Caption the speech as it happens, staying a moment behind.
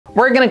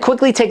We're gonna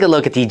quickly take a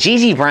look at the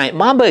Gigi Bryant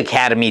Mamba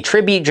Academy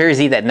tribute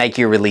jersey that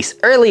Nike released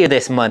earlier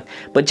this month.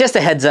 But just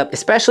a heads up,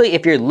 especially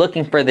if you're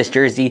looking for this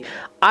jersey,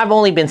 I've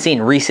only been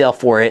seeing resale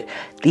for it.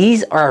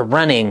 These are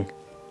running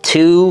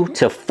 $200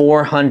 to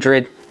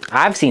 $400.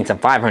 I've seen some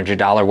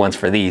 $500 ones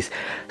for these.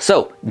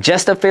 So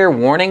just a fair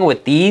warning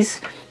with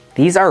these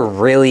are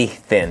really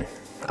thin.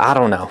 I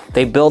don't know,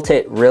 they built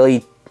it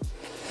really,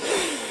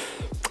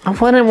 I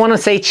wouldn't want to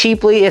say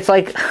cheaply, it's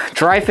like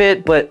dry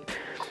fit, but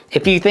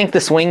if you think the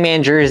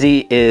Swingman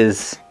jersey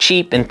is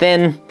cheap and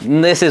thin,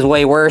 this is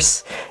way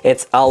worse.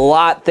 It's a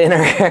lot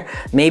thinner.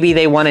 Maybe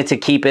they wanted to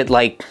keep it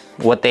like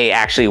what they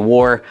actually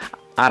wore.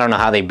 I don't know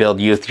how they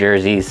build youth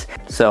jerseys.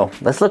 So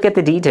let's look at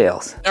the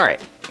details. All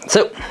right,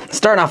 so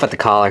starting off with the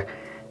collar,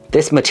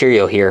 this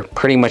material here,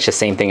 pretty much the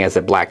same thing as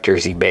the black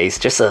jersey base,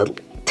 just a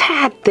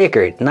tad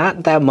thicker,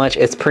 not that much.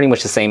 It's pretty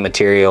much the same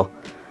material.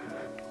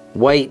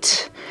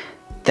 White.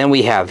 Then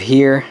we have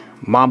here,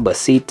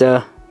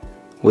 Mambacita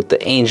with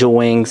the angel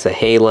wings, the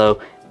halo.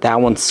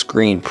 That one's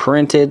screen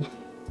printed.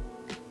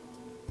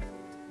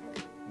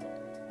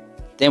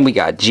 Then we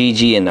got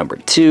Gigi in number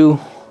 2.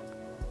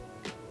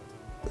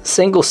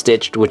 Single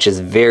stitched, which is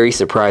very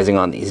surprising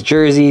on these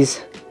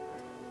jerseys.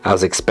 I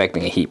was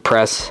expecting a heat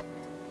press.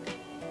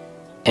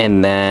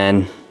 And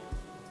then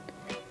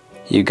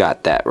you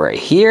got that right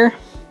here,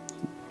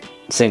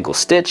 single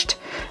stitched,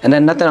 and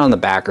then nothing on the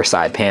back or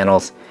side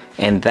panels.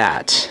 And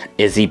that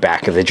is the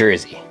back of the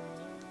jersey.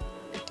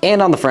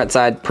 And on the front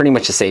side, pretty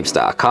much the same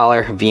style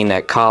collar,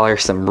 V-neck collar,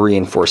 some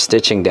reinforced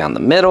stitching down the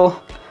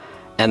middle.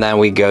 And then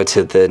we go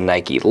to the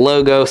Nike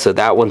logo. So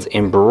that one's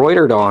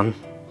embroidered on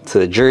to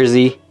the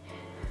jersey.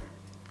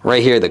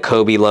 Right here, the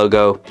Kobe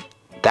logo.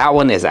 That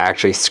one is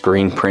actually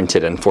screen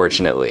printed,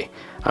 unfortunately.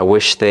 I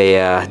wish they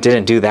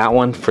didn't do that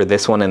one for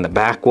this one in the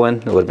back one.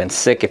 It would have been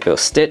sick if it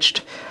was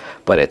stitched,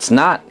 but it's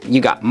not.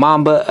 You got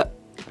Mamba,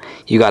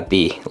 you got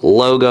the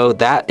logo.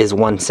 That is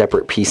one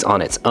separate piece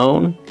on its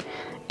own,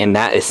 and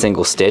that is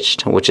single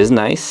stitched, which is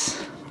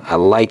nice. I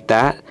like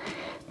that.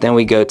 Then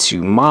we go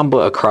to Mamba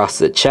across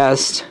the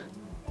chest,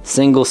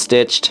 single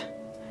stitched,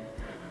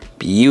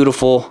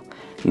 beautiful.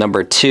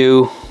 Number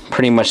 2,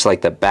 pretty much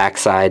like the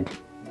backside,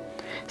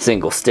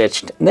 single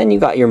stitched. And then you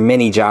got your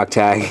mini jock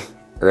tag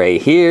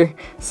right here,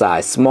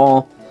 size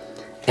small,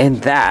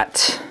 and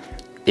that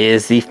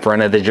is the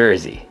front of the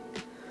jersey.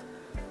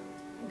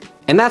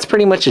 And that's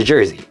pretty much a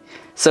jersey.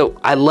 So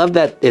I love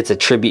that it's a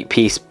tribute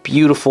piece,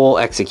 beautiful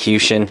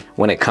execution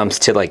when it comes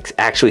to like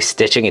actually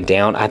stitching it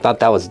down. I thought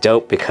that was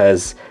dope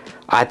because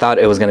I thought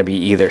it was gonna be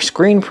either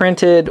screen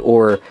printed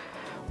or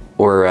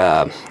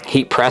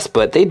heat pressed,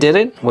 but they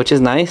didn't, which is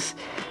nice.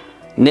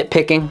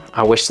 Nitpicking,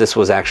 I wish this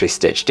was actually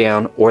stitched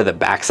down, or the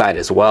backside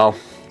as well,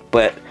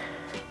 but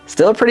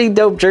still a pretty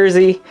dope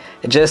jersey.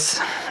 Just,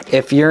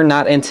 if you're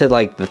not into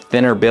like the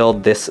thinner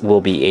build, this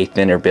will be a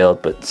thinner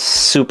build, but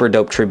super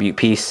dope tribute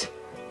piece.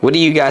 What do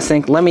you guys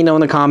think? Let me know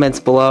in the comments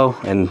below.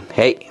 And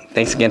hey,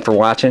 thanks again for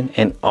watching,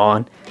 and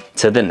on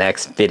to the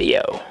next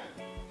video.